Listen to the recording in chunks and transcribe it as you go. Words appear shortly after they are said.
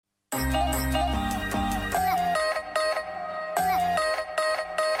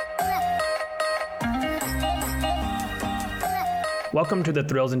Welcome to the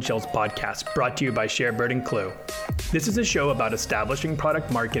Thrills and Chills podcast, brought to you by ShareBird and Clue. This is a show about establishing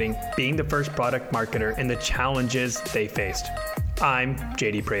product marketing, being the first product marketer, and the challenges they faced. I'm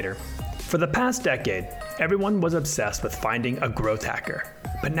JD Prater. For the past decade, everyone was obsessed with finding a growth hacker.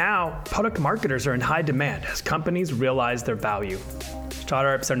 But now, product marketers are in high demand as companies realize their value.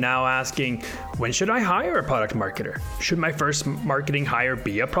 Startups are now asking, when should I hire a product marketer? Should my first marketing hire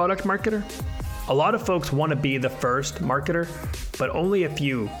be a product marketer? A lot of folks want to be the first marketer, but only a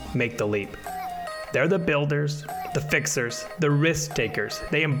few make the leap. They're the builders, the fixers, the risk takers.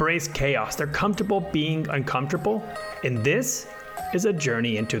 They embrace chaos. They're comfortable being uncomfortable, and this is a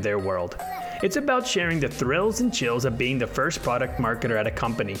journey into their world. It's about sharing the thrills and chills of being the first product marketer at a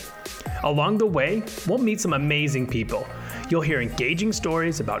company. Along the way, we'll meet some amazing people. You'll hear engaging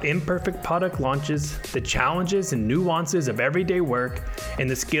stories about imperfect product launches, the challenges and nuances of everyday work, and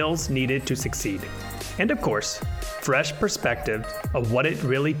the skills needed to succeed. And of course, fresh perspectives of what it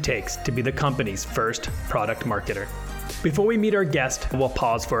really takes to be the company's first product marketer. Before we meet our guest, we'll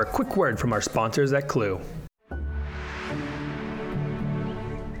pause for a quick word from our sponsors at Clue.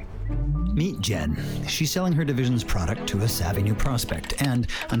 Meet Jen. She's selling her division's product to a savvy new prospect, and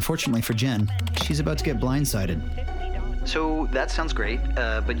unfortunately for Jen, she's about to get blindsided. So that sounds great,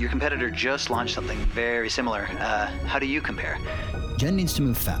 but your competitor just launched something very similar. How do you compare? Jen needs to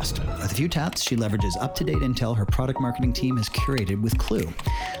move fast. With a few taps, she leverages up-to-date intel her product marketing team has curated with Clue.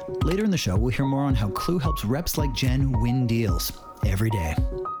 Later in the show, we'll hear more on how Clue helps reps like Jen win deals every day.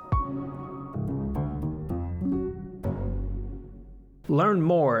 Learn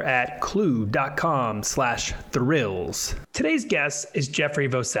more at clue.com/thrills. Today's guest is Jeffrey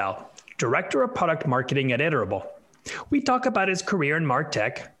Vosell, Director of Product Marketing at Iterable. We talk about his career in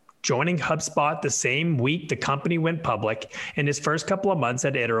MarTech, joining HubSpot the same week the company went public, and his first couple of months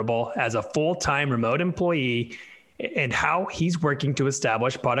at Iterable as a full-time remote employee, and how he's working to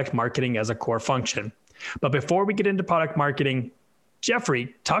establish product marketing as a core function. But before we get into product marketing,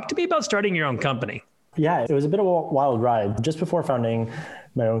 Jeffrey, talk to me about starting your own company. Yeah, it was a bit of a wild ride. Just before founding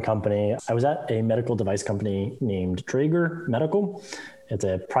my own company, I was at a medical device company named Dräger Medical. It's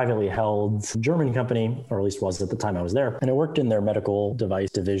a privately held German company, or at least was at the time I was there. And I worked in their medical device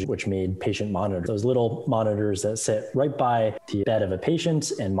division, which made patient monitors. Those little monitors that sit right by the bed of a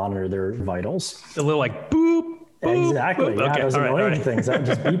patient and monitor their vitals. The little like boop. Exactly. Yeah, okay. those annoying things that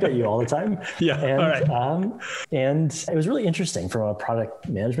just beep at you all the time. Yeah. And it was really interesting from a product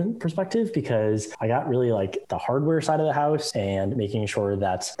management perspective because I got really like the hardware side of the house and making sure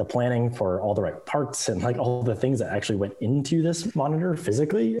that the planning for all the right parts and like all the things that actually went into this monitor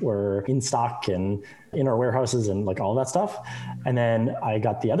physically were in stock and in our warehouses and like all that stuff. And then I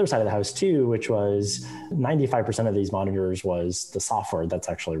got the other side of the house too, which was 95% of these monitors was the software that's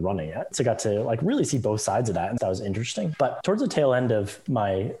actually running it. So I got to like really see both sides of that. And that was interesting. But towards the tail end of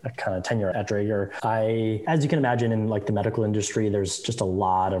my kind of tenure at Dräger, as you can imagine in like the medical industry, there's just a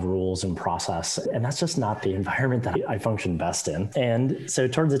lot of rules and process. And that's just not the environment that I function best in. And so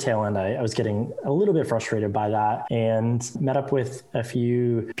towards the tail end, I was getting a little bit frustrated by that and met up with a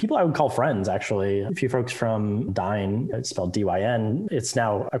few people I would call friends, actually. A few folks from Dyn, it's spelled D-Y-N. It's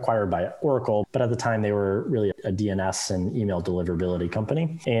now acquired by Oracle, but at the time they were really a DNS and email deliverability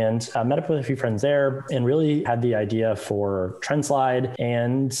company. And I met up with a few friends there and really had the idea for TrendSlide.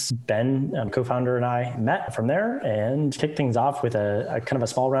 And Ben, co-founder, and I met from there and kicked things off with a kind of a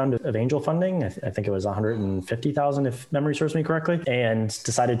small round of angel funding. I think it was 150,000 if memory serves me correctly, and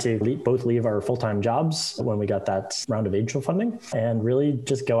decided to both leave our full-time jobs when we got that round of angel funding and really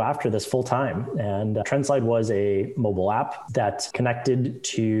just go after this full-time. And TrendSlide was a mobile app that connected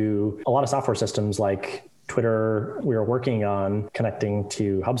to a lot of software systems like Twitter. We were working on connecting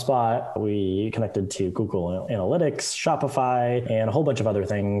to HubSpot. We connected to Google Analytics, Shopify, and a whole bunch of other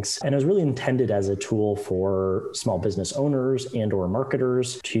things. And it was really intended as a tool for small business owners and or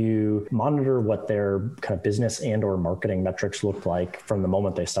marketers to monitor what their kind of business and or marketing metrics looked like from the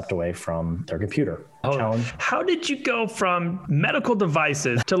moment they stepped away from their computer. Challenge. How did you go from medical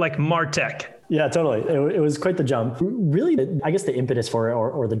devices to like MarTech? Yeah, totally. It was quite the jump. Really, I guess the impetus for it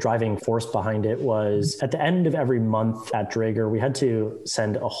or the driving force behind it was at the end of every month at Dräger, we had to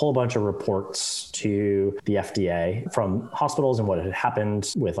send a whole bunch of reports to the FDA from hospitals and what had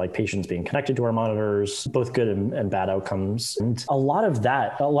happened with like patients being connected to our monitors, both good and bad outcomes. And a lot of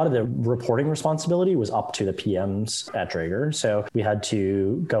the reporting responsibility was up to the PMs at Dräger. So we had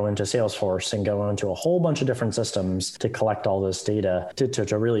to go into Salesforce and go into a whole bunch of different systems to collect all this data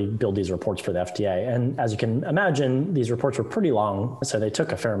to really build these reports for the the FDA. And as you can imagine, these reports were pretty long, so they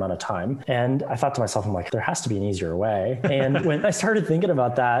took a fair amount of time. And I thought to myself, I'm like, there has to be an easier way. And when I started thinking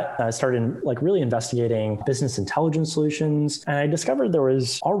about that, I started like really investigating business intelligence solutions. And I discovered there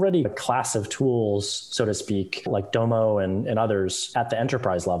was already a class of tools, so to speak, like Domo and others at the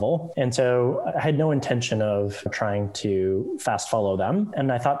enterprise level. And so I had no intention of trying to fast follow them.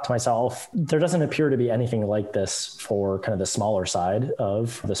 And I thought to myself, there doesn't appear to be anything like this for kind of the smaller side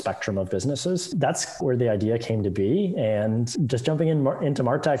of the spectrum of businesses. That's where the idea came to be. And just jumping into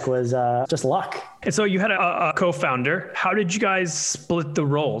Martech was just luck. And so you had a co-founder. How did you guys split the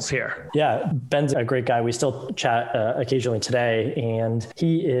roles here? Yeah, Ben's a great guy. We still chat occasionally today, and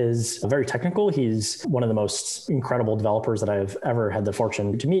he is very technical. He's one of the most incredible developers that I've ever had the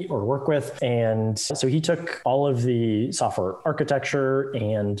fortune to meet or work with. And so he took all of the software architecture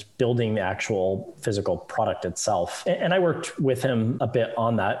and building the actual physical product itself. And I worked with him a bit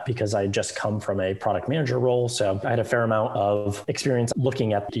on that because I just come from a product manager role. So I had a fair amount of experience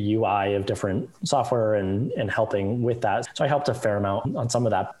looking at the UI of different software and helping with that. So I helped a fair amount on some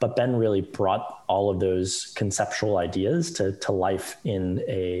of that, but Ben really brought all of those conceptual ideas to life in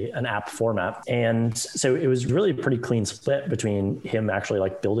an app format. And so it was really a pretty clean split between him actually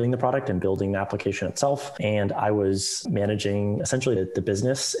like building the product and building the application itself. And I was managing essentially the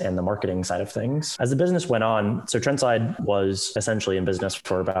business and the marketing side of things. As the business went on, so Trendside was essentially in business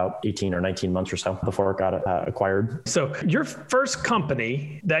for about 18 or 19 months or so before it got acquired. So your first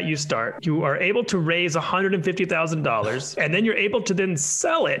company that you start, you are able to raise $150,000 and then you're able to then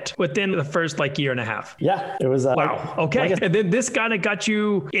sell it within the first year and a half. Yeah, it was. Wow. Okay. And then this kind of got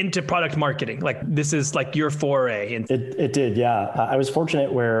you into product marketing. Like this is like your foray. It did. Yeah. I was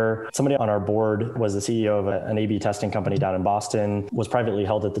fortunate where somebody on our board was the CEO of an A/B testing company down in Boston, was privately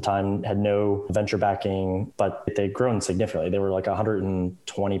held at the time, had no venture backing, but they'd grown significantly. They were like a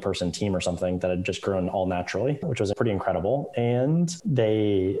 120 person team or something that had just grown all naturally, which was pretty incredible. And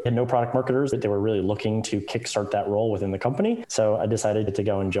they had no product marketers. They were really looking to kickstart that role within the company. So I decided to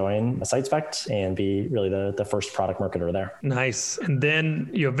go and join SiteSpect and be really the first product marketer there. Nice. And then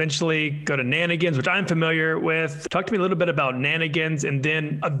you eventually go to Nanigans, which I'm familiar with. Talk to me a little bit about Nanigans and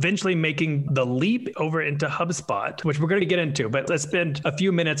then eventually making the leap over into HubSpot, which we're going to get into, but let's spend a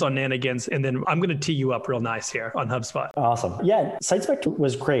few minutes on Nanigans and then I'm going to tee you up real nice here on HubSpot. Awesome. Yeah, SiteSpect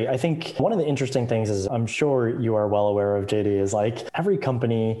was great. I think one of the interesting things is I'm sure you are well aware of, JD, is like every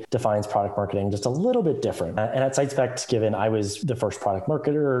company defines product marketing just a little bit different. And at SiteSpect, given I was the first product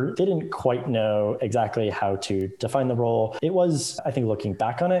marketer, they didn't quite know exactly how to define the role. It was, I think looking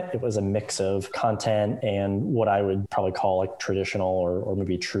back on it, it was a mix of content and what I would probably call like traditional or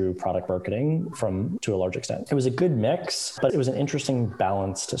maybe true product marketing to a large extent. It was a good mix, but it was an interesting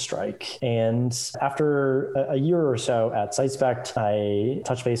balance to strike. And after a year or so at SiteSpect, I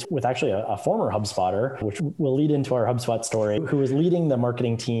touched base with actually a former HubSpotter, which will lead into our HubSpot story, who was leading the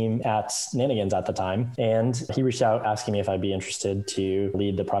marketing team at Nanigans at the time. And he reached out asking me if I'd be interested to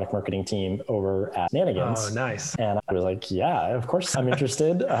lead the product marketing team over at Nanigans. Oh, nice. And I was like, yeah, of course I'm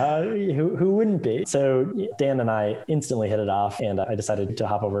interested. Who wouldn't be? So Dan and I instantly hit it off and I decided to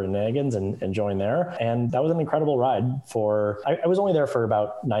hop over to Nanigans and join there. And that was an incredible ride I was only there for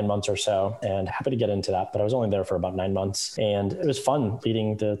about 9 months or so and happy to get into that, but I was only there for about 9 months and it was fun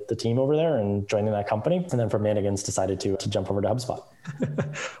leading the team over there and joining that company. And then from Nanigans decided to jump over to HubSpot.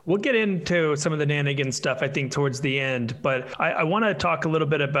 We'll get into some of the Nanigans stuff, I think, towards the end, but I want to talk a little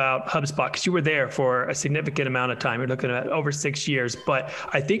bit about HubSpot because you were there for a significant amount of time. You're looking at over 6 years, but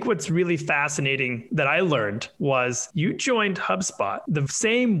I think what's really fascinating that I learned was you joined HubSpot the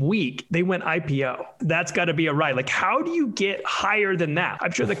same week they went IPO. That's got to be a ride. Like, how do you get higher than that?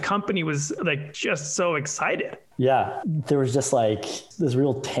 I'm sure the company was like just so excited. Yeah, there was just like this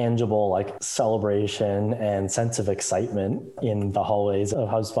real tangible like celebration and sense of excitement in the hallways of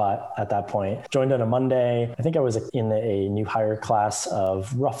HubSpot at that point. Joined on a Monday. I think I was in a new hire class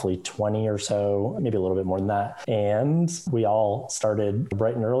of roughly 20 or so, maybe a little bit more than that. And we all started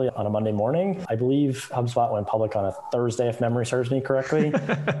bright and early on a Monday morning. I believe HubSpot went public on a Thursday, if memory serves me correctly.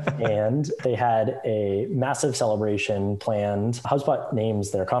 And they had a massive celebration planned. HubSpot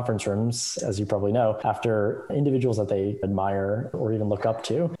names their conference rooms, as you probably know, after individuals that they admire or even look up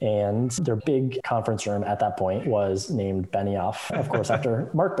to. And their big conference room at that point was named Benioff, of course, after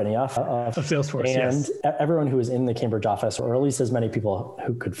Mark Benioff of Salesforce. And yes. Everyone who was in the Cambridge office, or at least as many people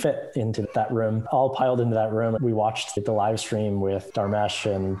who could fit into that room, all piled into that room. We watched the live stream with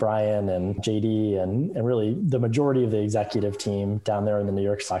Dharmesh and Brian and JD and really the majority of the executive team down there in the New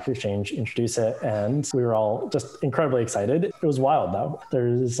York Stock Exchange introduce it. And we were all just incredibly excited. It was wild though.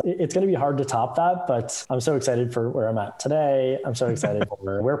 It's going to be hard to top that, but I'm so excited excited for where I'm at today. I'm so excited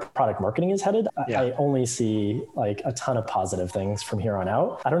for where product marketing is headed. I only see like a ton of positive things from here on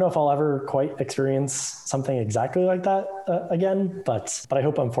out. I don't know if I'll ever quite experience something exactly like that again, but I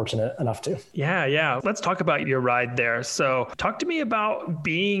hope I'm fortunate enough to. Yeah. Let's talk about your ride there. So talk to me about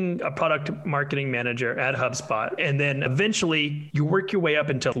being a product marketing manager at HubSpot, and then eventually you work your way up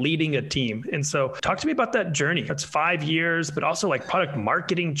into leading a team. And so talk to me about that journey. It's 5 years, but also like product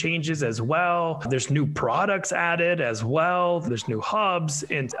marketing changes as well. There's new products added as well. There's new hubs.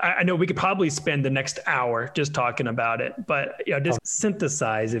 And I know we could probably spend the next hour just talking about it, but just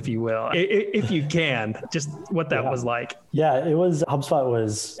synthesize, if you will, if you can, just what that was like. Yeah, HubSpot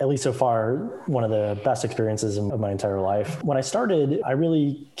was, at least so far, one of the best experiences of my entire life. When I started, I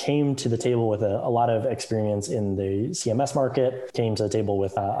really came to the table with a lot of experience in the CMS market, came to the table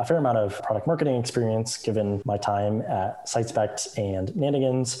with a fair amount of product marketing experience given my time at SiteSpect and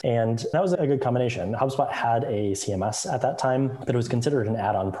Nandigans. And that was a good combination. HubSpot had a CMS at that time, but it was considered an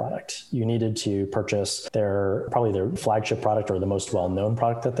add-on product. You needed to purchase probably their flagship product or the most well-known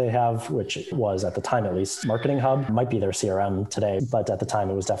product that they have, which was at the time, at least, Marketing Hub. Might be their CRM today, but at the time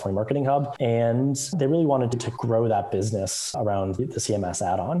it was definitely Marketing Hub. And they really wanted to grow that business around the CMS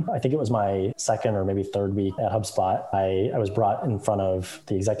add-on. I think it was my second or maybe third week at HubSpot. I was brought in front of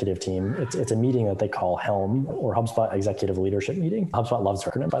the executive team. It's a meeting that they call HELM, or HubSpot Executive Leadership Meeting. HubSpot loves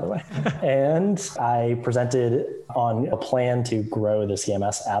acronym, by the way. And I presented on a plan to grow the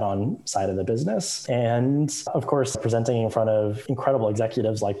CMS add-on side of the business. And of course, presenting in front of incredible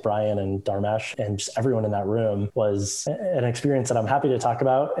executives like Brian and Dharmesh and just everyone in that room was an experience that I'm happy to talk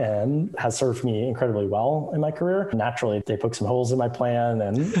about and has served me incredibly well in my career. Naturally, they poked some holes in my plan,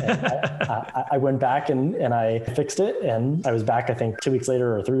 and I went back and I fixed it. And I was back, I think, 2 weeks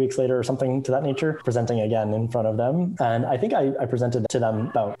later or 3 weeks later or something to that nature, presenting again in front of them. And I think I presented to them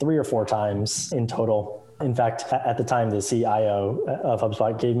about 3 or 4 times in total. In fact, at the time, the CIO of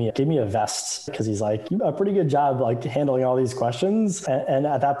HubSpot gave me a vest because he's like, "You do a pretty good job like handling all these questions." And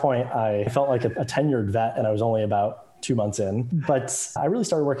at that point, I felt like a tenured vet, and I was only about 2 months in, but I really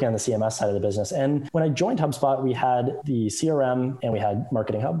started working on the CMS side of the business. And when I joined HubSpot, we had the CRM and we had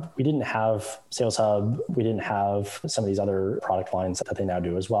Marketing Hub. We didn't have Sales Hub. We didn't have some of these other product lines that they now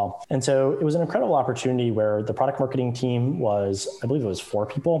do as well. And so it was an incredible opportunity where the product marketing team was, I believe it was 4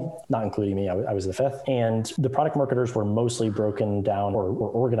 people, not including me. I was the 5th. And the product marketers were mostly broken down or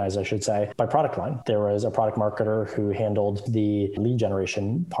organized, I should say, by product line. There was a product marketer who handled the lead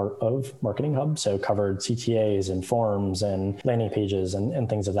generation part of Marketing Hub. So covered CTAs and forms and landing pages and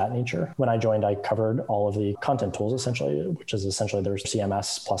things of that nature. When I joined, I covered all of the content tools, essentially, which is essentially their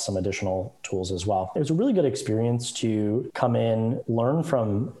CMS plus some additional tools as well. It was a really good experience to come in, learn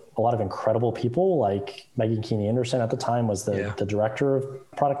from a lot of incredible people, like Megan Keeney Anderson at the time was the director of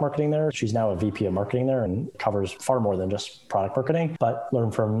product marketing there. She's now a VP of marketing there and covers far more than just product marketing, but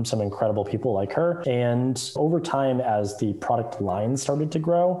learned from some incredible people like her. And over time, as the product line started to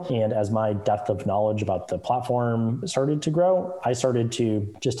grow and as my depth of knowledge about the platform started to grow, I started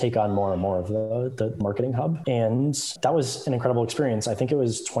to just take on more and more of the Marketing Hub. And that was an incredible experience. I think it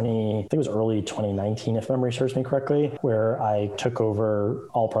was early 2019, if memory serves me correctly, where I took over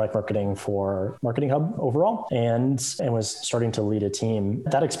all product marketing for Marketing Hub overall and was starting to lead a team.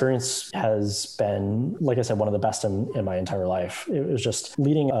 That experience has been, like I said, one of the best in my entire life. It was just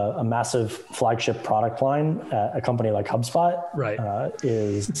leading a massive flagship product line at a company like HubSpot. Right.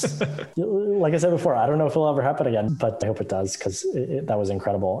 Is, like I said before, I don't know if it'll ever happen again, but I hope it does because that was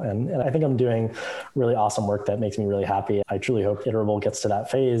incredible. And I think I'm doing really awesome work that makes me really happy. I truly hope Iterable gets to that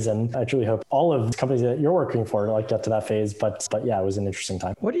phase. And I truly hope all of the companies that you're working for get to that phase. But yeah, it was an interesting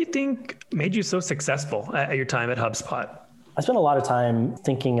time. What do you think made you so successful at your time at HubSpot? I spent a lot of time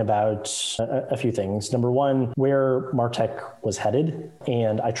thinking about a few things. Number one, where MarTech was headed.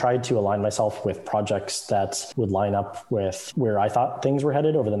 And I tried to align myself with projects that would line up with where I thought things were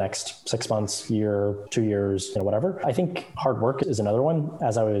headed over the next 6 months, year, 2 years, whatever. I think hard work is another one.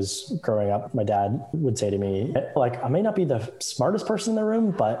 As I was growing up, my dad would say to me, like, I may not be the smartest person in the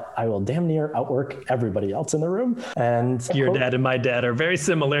room, but I will damn near outwork everybody else in the room. And your dad and my dad are very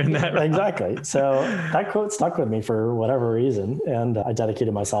similar in that. Exactly. So that quote stuck with me for whatever reason. And I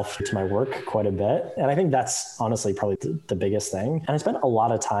dedicated myself to my work quite a bit. And I think that's honestly probably the biggest thing. And I spent a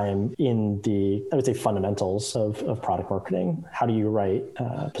lot of time in the, I would say, fundamentals of product marketing. How do you write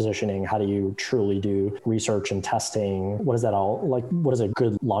positioning? How do you truly do research and testing? What does that all, like, what does a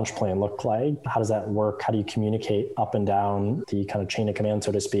good launch plan look like? How does that work? How do you communicate up and down the kind of chain of command,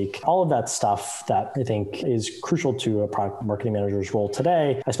 so to speak? All of that stuff that I think is crucial to a product marketing manager's role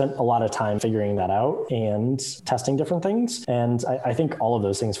today. I spent a lot of time figuring that out and testing different things. intelligence. And I think all of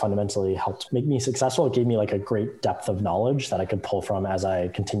those things fundamentally helped make me successful. It gave me like a great depth of knowledge that I could pull from as I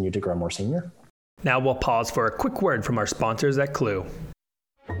continued to grow more senior. Now we'll pause for a quick word from our sponsors at Clue.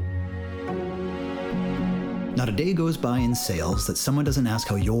 Not a day goes by in sales that someone doesn't ask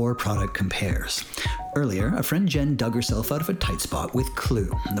how your product compares. Earlier, a friend Jen dug herself out of a tight spot with Clue,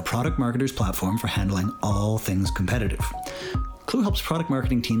 the product marketer's platform for handling all things competitive. Clue helps product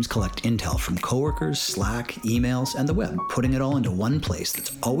marketing teams collect intel from coworkers, Slack, emails, and the web, putting it all into one place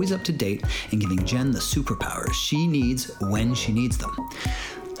that's always up to date and giving Jen the superpowers she needs when she needs them.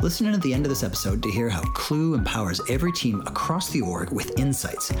 Listen in at the end of this episode to hear how Clue empowers every team across the org with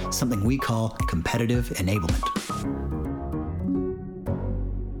insights, something we call competitive enablement.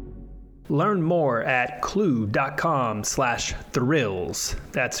 Learn more at clue.com/thrills.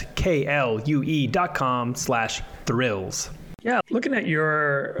 That's KLUE.com/thrills. Yeah, looking at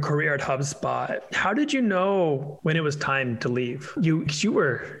your career at HubSpot, how did you know when it was time to leave? You're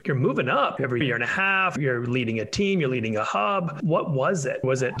moving up every year and a half. You're leading a team. You're leading a hub. What was it?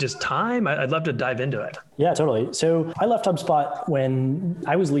 Was it just time? I'd love to dive into it. Yeah, totally. So I left HubSpot when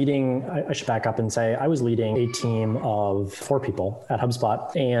I was leading. I should back up and say I was leading a team of 4 people at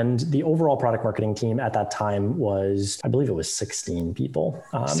HubSpot, and the overall product marketing team at that time was, I believe it was 16 people.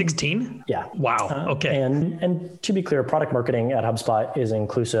 16? Yeah. Wow. Okay. And to be clear, product marketing at HubSpot is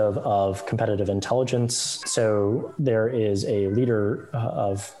inclusive of competitive intelligence. So there is a leader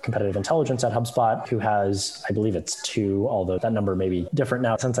of competitive intelligence at HubSpot who has, I believe it's 2, although that number may be different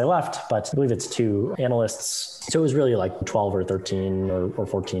now since I left, but I believe it's 2 analysts. So it was really like 12 or 13 or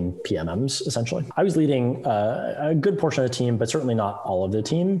 14 PMMs, essentially. I was leading a good portion of the team, but certainly not all of the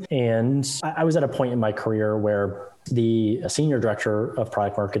team. And I was at a point in my career where the senior director of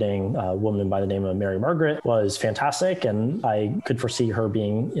product marketing, a woman by the name of Mary Margaret, was fantastic. And I could foresee her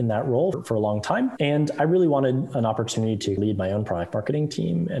being in that role for a long time. And I really wanted an opportunity to lead my own product marketing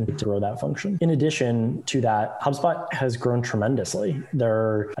team and to grow that function. In addition to that, HubSpot has grown tremendously.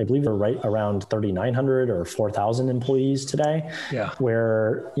 I believe they're right around 3,900 or 4,000 employees today. Yeah.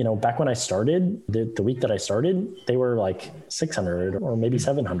 Where, back when I started, the week that I started, they were like 600 or maybe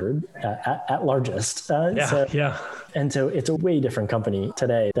 700 at largest. Yeah. And so it's a way different company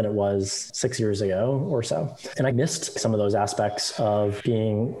today than it was 6 years ago or so. And I missed some of those aspects of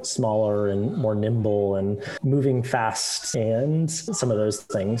being smaller and more nimble and moving fast and some of those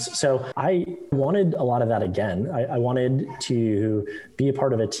things. So I wanted a lot of that again. I wanted to be a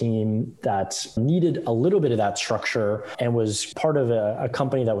part of a team that needed a little bit of that structure and was part of a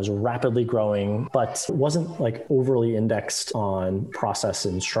company that was rapidly growing, but wasn't like overly indexed on process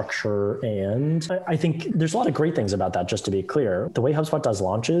and structure. And I think there's a lot of great things about that, just to be clear. The way HubSpot does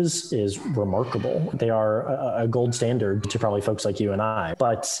launches is remarkable. They are a gold standard to probably folks like you and I,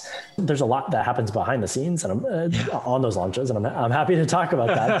 but there's a lot that happens behind the scenes and on those launches, and I'm happy to talk about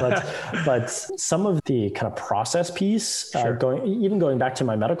that. But some of the kind of process piece, sure. going back to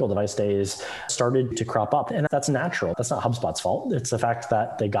my medical device days, started to crop up, and that's natural. That's not HubSpot's fault. It's the fact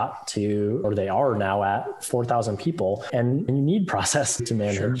that they are now at 4,000 people, and you need process to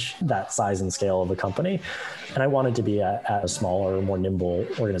manage that size and scale of a company. And I wanted to be at a smaller, more nimble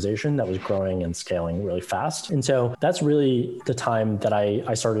organization that was growing and scaling really fast. And so that's really the time that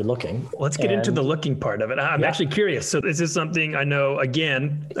I started looking. Let's get into the looking part of it. I'm actually curious. So this is something I know,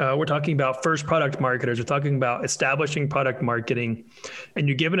 again, we're talking about first product marketers. We're talking about establishing product marketing. And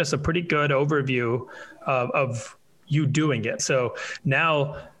you've given us a pretty good overview of you doing it. So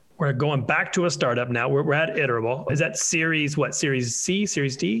now we're going back to a startup now. We're at Iterable. Is that series C,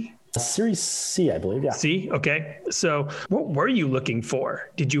 series D? Series C, I believe. Yeah. C. Okay. So what were you looking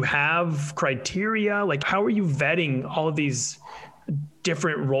for? Did you have criteria? Like, how are you vetting all of these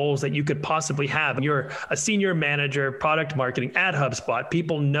different roles that you could possibly have? You're a senior manager, product marketing at HubSpot.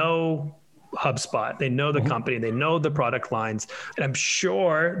 People know HubSpot. They know the company. They know the product lines. And I'm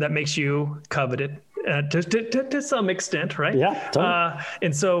sure that makes you coveted to some extent, right? Yeah. Totally.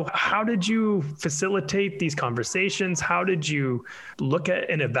 And so how did you facilitate these conversations? How did you look at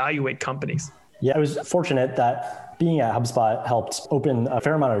and evaluate companies? Yeah, I was fortunate that being at HubSpot helped open a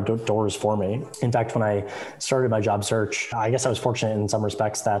fair amount of doors for me. In fact, when I started my job search, I guess I was fortunate in some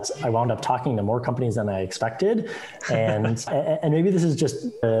respects that I wound up talking to more companies than I expected. And maybe this is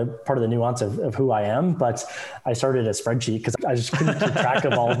just part of the nuance of who I am, but I started a spreadsheet because I just couldn't keep track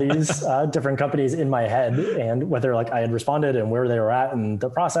of all these different companies in my head and whether like I had responded and where they were at in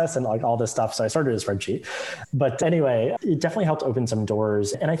the process and like all this stuff. So I started a spreadsheet. But anyway, it definitely helped open some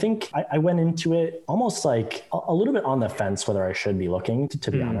doors. And I think I went into it almost like a little bit on the fence whether I should be looking,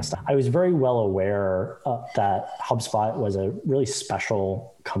 to be honest. I was very well aware that HubSpot was a really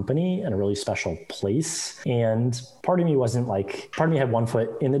special company and a really special place. And part of me had one foot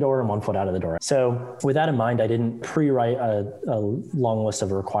in the door and one foot out of the door. So with that in mind, I didn't pre-write a long list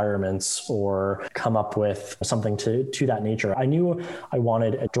of requirements or come up with something to that nature. I knew I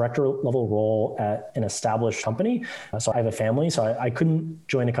wanted a director level role at an established company. So I have a family, so I couldn't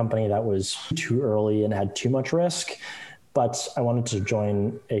join a company that was too early and had too much risk. But I wanted to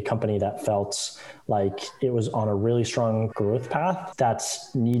join a company that felt like it was on a really strong growth path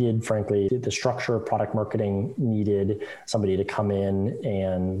that's needed, frankly, the structure of product marketing needed somebody to come in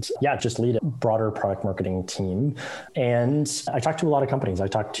and just lead a broader product marketing team. And I talked to a lot of companies. I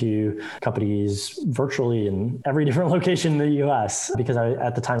talked to companies virtually in every different location in the US because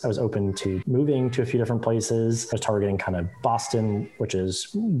at the time I was open to moving to a few different places. I was targeting kind of Boston, which is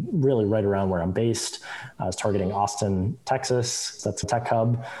really right around where I'm based. I was targeting Austin, Texas. That's a tech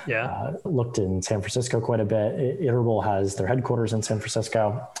hub. Looked in San Francisco quite a bit. Iterable has their headquarters in San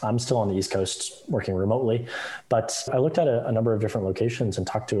Francisco. I'm still on the East Coast working remotely, but I looked at a number of different locations and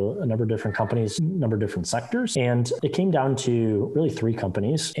talked to a number of different companies, a number of different sectors. And it came down to really 3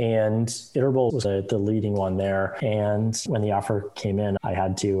 companies, and Iterable was the leading one there. And when the offer came in, I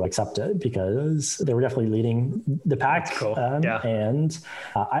had to accept it because they were definitely leading the pack. Cool. And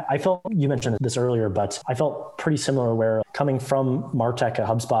I felt, you mentioned this earlier, but I felt pretty similar where coming from MarTech at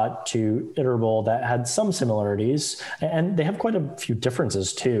HubSpot to Iterable that had some similarities, and they have quite a few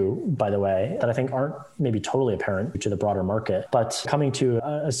differences too, by the way, that I think aren't maybe totally apparent to the broader market. But coming to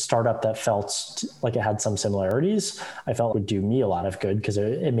a startup that felt like it had some similarities, I felt would do me a lot of good because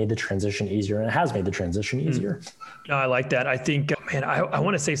it made the transition easier, and it has made the transition easier. No, I like that. I think, man, I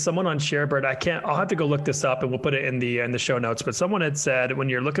want to say someone on ShareBird, I'll have to go look this up and we'll put it in the show notes, but someone had said, when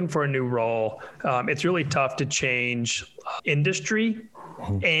you're looking for a new role, it's really tough to change industry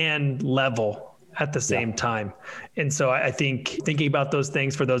and level at the same time. And so I think thinking about those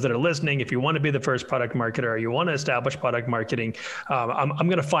things for those that are listening, if you want to be the first product marketer or you want to establish product marketing, I'm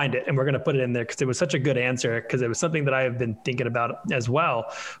going to find it and we're going to put it in there because it was such a good answer, because it was something that I have been thinking about as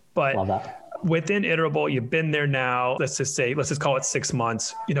well. But love that. Within Iterable, you've been there now, let's just call it 6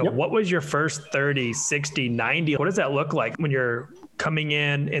 months. What was your first 30, 60, 90? What does that look like when you're coming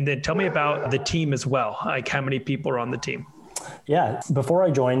in? And then tell me about the team as well. Like how many people are on the team? Yeah. Before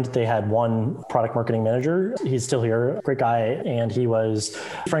I joined, they had one product marketing manager. He's still here, great guy. And he was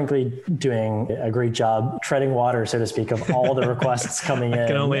frankly doing a great job treading water, so to speak, of all the requests coming in. I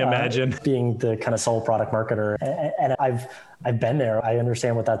can only imagine. Being the kind of sole product marketer. And I've been there. I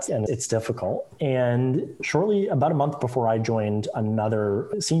understand what and it's difficult. And shortly, about a month before I joined, another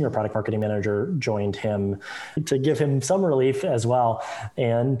senior product marketing manager joined him to give him some relief as well.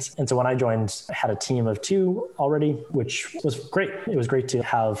 And so when I joined, I had a team of 2 already, which was great. It was great to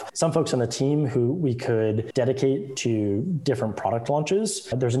have some folks on the team who we could dedicate to different product launches.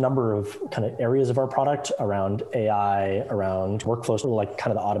 There's a number of kind of areas of our product around AI, around workflows, like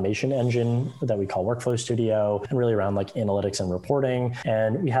kind of the automation engine that we call Workflow Studio, and really around like analytics and reporting.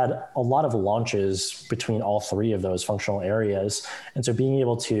 And we had a lot of launches between all 3 of those functional areas. And so being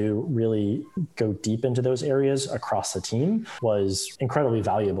able to really go deep into those areas across the team was incredibly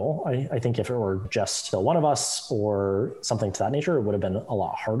valuable. I think if it were just one of us or something to that nature, it would have been a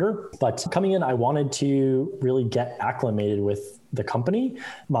lot harder. But coming in, I wanted to really get acclimated with the company.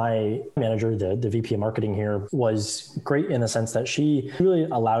 My manager, the VP of marketing here, was great in the sense that she really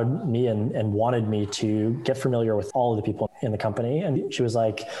allowed me and wanted me to get familiar with all of the people in the company. And she was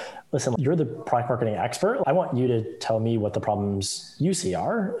like, listen, you're the product marketing expert. I want you to tell me what the problems you see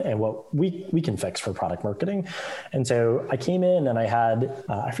are and what we can fix for product marketing. And so I came in and I had,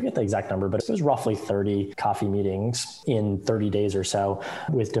 I forget the exact number, but it was roughly 30 coffee meetings in 30 days or so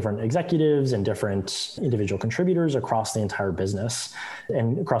with different executives and different individual contributors across the entire business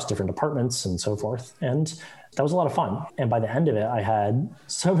and across different departments and so forth. And that was a lot of fun. And by the end of it, I had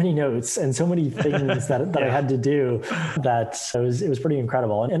so many notes and so many things that I had to do that it was pretty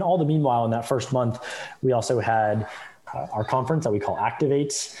incredible. And all the meanwhile, in that first month, we also had our conference that we call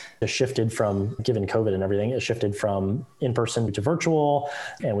Activate. It shifted from, given COVID and everything, it shifted from in-person to virtual.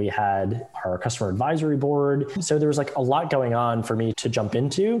 And we had our customer advisory board. So there was like a lot going on for me to jump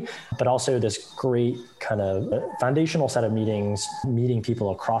into, but also this great kind of foundational set of meetings, meeting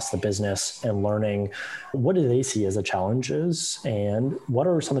people across the business and learning what do they see as the challenges and what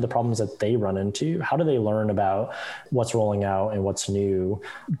are some of the problems that they run into? How do they learn about what's rolling out and what's new?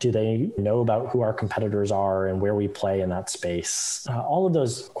 Do they know about who our competitors are and where we play in that space? All of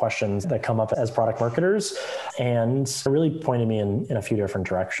those questions that come up as product marketers, and it really pointed me in a few different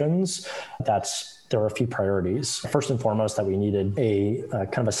directions. There were a few priorities. First and foremost, that we needed a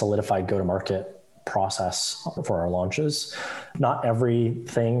kind of a solidified go-to-market process for our launches. Not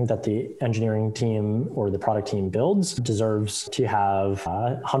everything that the engineering team or the product team builds deserves to have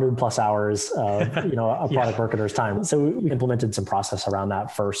 100 plus hours of a product marketer's time. So we implemented some process around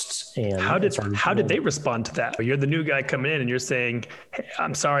that first. And how did they respond to that? You're the new guy coming in and you're saying, hey,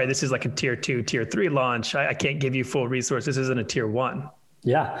 I'm sorry, this is like a tier 2, tier 3 launch. I can't give you full resource. This isn't a tier 1.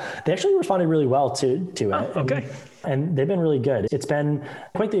 Yeah, they actually responded really well to it. Okay. And they've been really good. It's been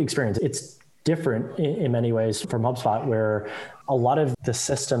quite the experience. It's different in many ways from HubSpot, where a lot of the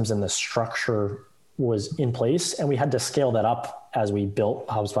systems and the structure was in place, and we had to scale that up as we built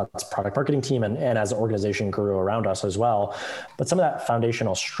HubSpot's product marketing team and as the organization grew around us as well. But some of that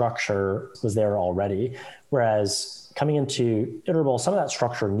foundational structure was there already, whereas coming into Iterable, some of that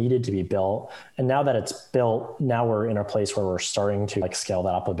structure needed to be built. And now that it's built, now we're in a place where we're starting to scale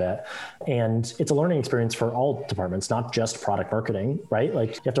that up a bit. And it's a learning experience for all departments, not just product marketing, right?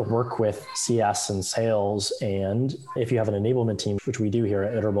 Like you have to work with CS and sales. And if you have an enablement team, which we do here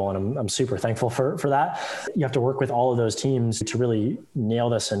at Iterable, and I'm super thankful for that, you have to work with all of those teams to really nail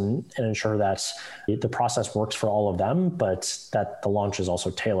this and ensure that the process works for all of them, but that the launch is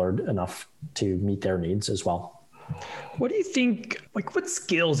also tailored enough to meet their needs as well. What do you think, what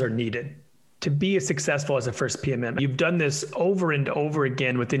skills are needed to be as successful as a first PMM? You've done this over and over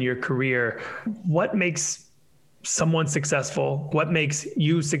again within your career. What makes someone successful? What makes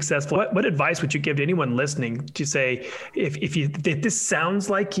you successful? What advice would you give to anyone listening to say, if this sounds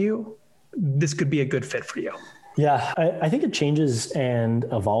like you, this could be a good fit for you? Yeah, I think it changes and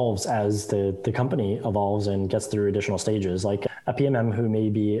evolves as the company evolves and gets through additional stages. Like a PMM who may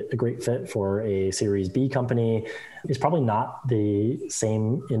be a great fit for a Series B company is probably not the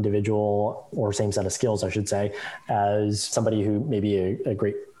same individual or same set of skills, I should say, as somebody who may be a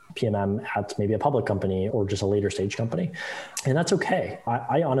great PMM at maybe a public company or just a later stage company. And that's okay.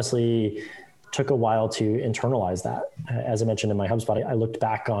 I honestly took a while to internalize that. As I mentioned in my HubSpot, I looked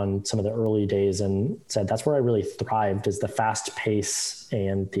back on some of the early days and said, that's where I really thrived, is the fast pace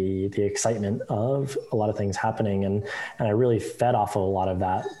and the excitement of a lot of things happening. And I really fed off of a lot of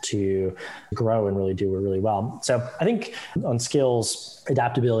that to grow and really do really well. So I think on skills,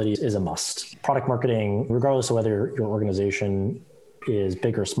 adaptability is a must. Product marketing, regardless of whether your organization is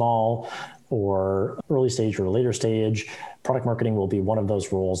big or small, or early stage or later stage, product marketing will be one of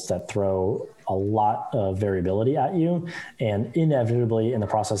those roles that throw a lot of variability at you. And inevitably in the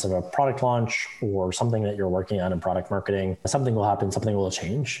process of a product launch or something that you're working on in product marketing, something will happen, something will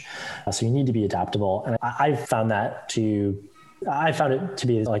change. So you need to be adaptable. And I found it to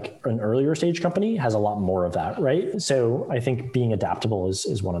be like an earlier stage company has a lot more of that, right? So I think being adaptable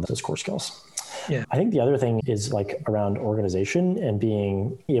is one of those core skills. Yeah. I think the other thing is around organization and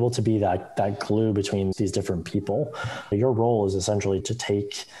being able to be that glue between these different people. Your role is essentially to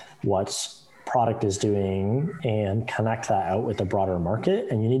take what product is doing and connect that out with the broader market.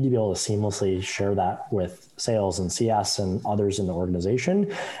 And you need to be able to seamlessly share that with sales and CS and others in the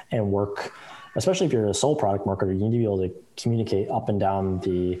organization and work. Especially if you're a sole product marketer, you need to be able to communicate up and down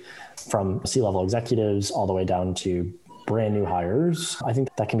from C-level executives all the way down to brand new hires. I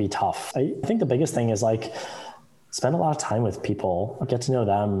think that can be tough. I think the biggest thing is spend a lot of time with people, get to know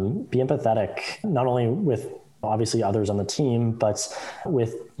them, be empathetic, not only with obviously others on the team, but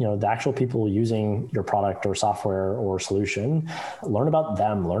with the actual people using your product or software or solution. Learn about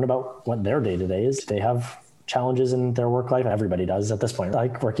them, learn about what their day-to-day is. They have challenges in their work life. Everybody does at this point,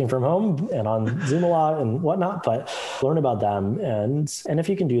 like working from home and on Zoom a lot and whatnot, but learn about them. And if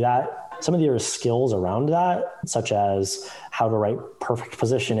you can do that, some of the other skills around that, such as how to write perfect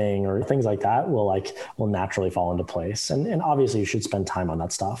positioning or things like that will naturally fall into place. And obviously you should spend time on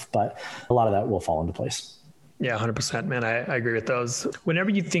that stuff, but a lot of that will fall into place. Yeah, 100%, man. I agree with those. Whenever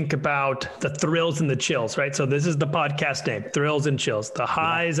you think about the thrills and the chills, right? So this is the podcast name, Thrills and Chills, the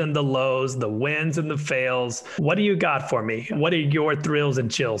highs and the lows, the wins and the fails. What do you got for me? What are your thrills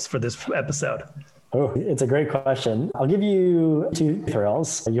and chills for this episode? Oh, it's a great question. I'll give you two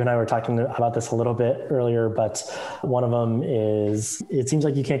thrills. You and I were talking about this a little bit earlier, but one of them is it seems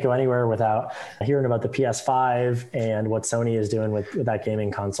like you can't go anywhere without hearing about the PS5 and what Sony is doing with that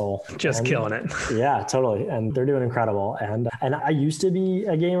gaming console. Just killing it. Yeah, totally. And they're doing incredible. And I used to be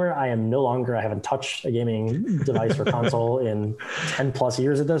a gamer. I am no longer. I haven't touched a gaming device or console in 10 plus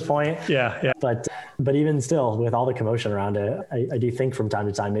years at this point. Yeah. But even still, with all the commotion around it, I do think from time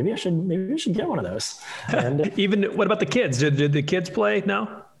to time, maybe I should get one of those. And even what about the kids? Did the kids play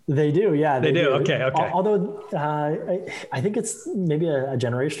now? They do. Yeah, they do. Okay. Although I think it's maybe a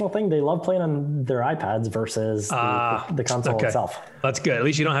generational thing. They love playing on their iPads versus the console itself. That's good. At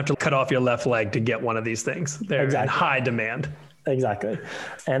least you don't have to cut off your left leg to get one of these things. They're in high demand. Exactly.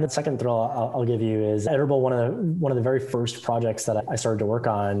 And the second thrill I'll give you is Iterable. One of the very first projects that I started to work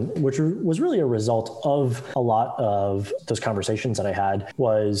on, which was really a result of a lot of those conversations that I had,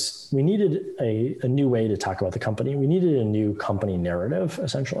 was we needed a new way to talk about the company. We needed a new company narrative,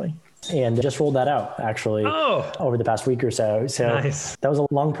 essentially. And just rolled that out actually over the past week or so. So nice. That was a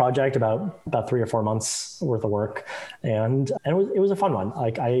long project, about 3 or 4 months worth of work. And it was a fun one.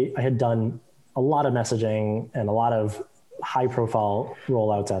 Like I had done a lot of messaging and a lot of high profile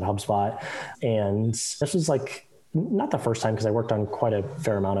rollouts at HubSpot. And this was like not the first time, because I worked on quite a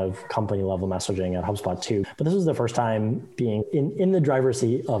fair amount of company level messaging at HubSpot too, but this was the first time being in the driver's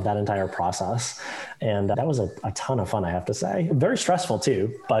seat of that entire process. And that was a ton of fun, I have to say. Very stressful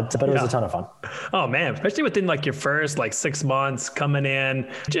too, but it was a ton of fun. Oh man, especially within like your first 6 months coming in,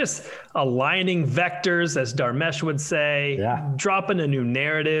 just aligning vectors, as Dharmesh would say, dropping a new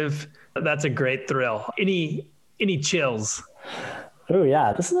narrative. That's a great thrill. Any chills? Oh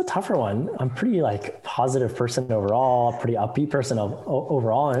yeah, this is a tougher one. I'm pretty positive person overall, pretty upbeat person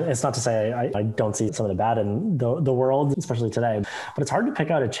overall. And it's not to say I don't see some of the bad in the world, especially today, but it's hard to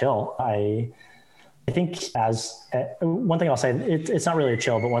pick out a chill. I think one thing I'll say, it's not really a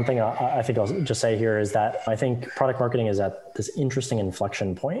chill, but one thing I think I'll just say here is that I think product marketing is at this interesting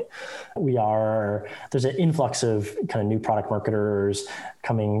inflection point. There's an influx of kind of new product marketers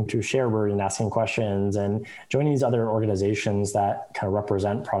coming to ShareBird and asking questions and joining these other organizations that kind of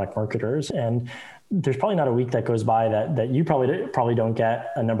represent product marketers. And there's probably not a week that goes by that you probably don't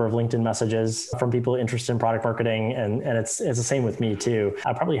get a number of LinkedIn messages from people interested in product marketing. And it's the same with me too.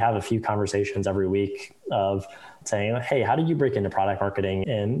 I probably have a few conversations every week of saying, hey, how did you break into product marketing?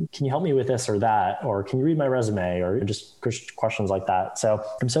 And can you help me with this or that? Or can you read my resume? Or just questions like that. So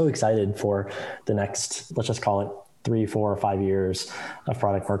I'm so excited for the next, let's just call it 3, 4, or 5 years of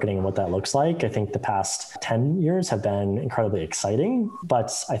product marketing and what that looks like. I think the past 10 years have been incredibly exciting,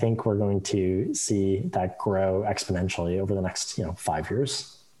 but I think we're going to see that grow exponentially over the next 5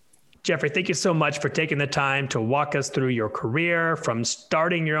 years. Jeffrey, thank you so much for taking the time to walk us through your career from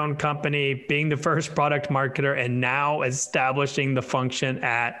starting your own company, being the first product marketer, and now establishing the function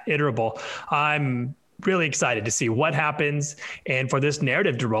at Iterable. I'm really excited to see what happens and for this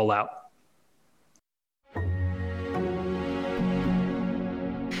narrative to roll out.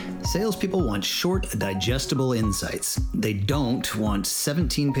 Salespeople want short, digestible insights. They don't want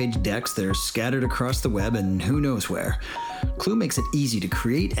 17-page decks that are scattered across the web and who knows where. Clue makes it easy to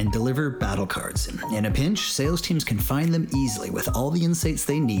create and deliver battle cards. In a pinch, sales teams can find them easily with all the insights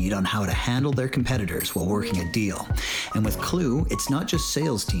they need on how to handle their competitors while working a deal. And with Clue, it's not just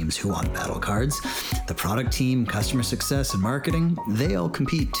sales teams who want battle cards. The product team, customer success, and marketing, they all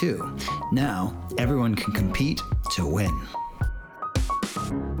compete too. Now, everyone can compete to win.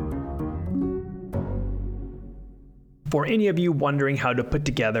 For any of you wondering how to put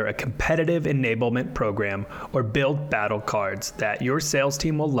together a competitive enablement program or build battle cards that your sales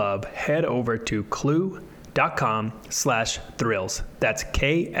team will love, head over to clue.com/thrills. That's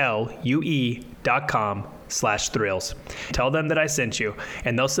KLUE.com/thrills. Tell them that I sent you,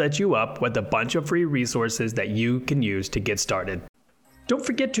 and they'll set you up with a bunch of free resources that you can use to get started. Don't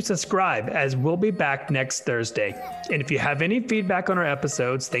forget to subscribe, as we'll be back next Thursday. And if you have any feedback on our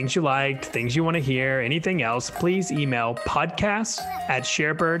episodes, things you liked, things you want to hear, anything else, please email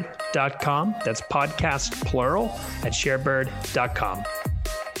podcast@sharebird.com. That's podcast plural at sharebird.com.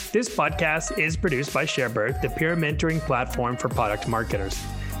 This podcast is produced by ShareBird, the peer mentoring platform for product marketers.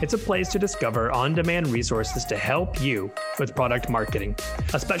 It's a place to discover on-demand resources to help you with product marketing.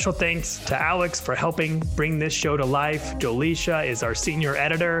 A special thanks to Alex for helping bring this show to life. Jolisha is our senior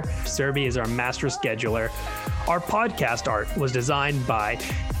editor. Serbi is our master scheduler. Our podcast art was designed by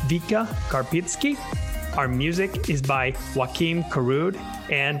Vika Karpitsky. Our music is by Joaquim Karud.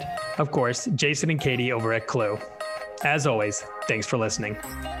 And, of course, Jason and Katie over at Clue. As always, thanks for listening.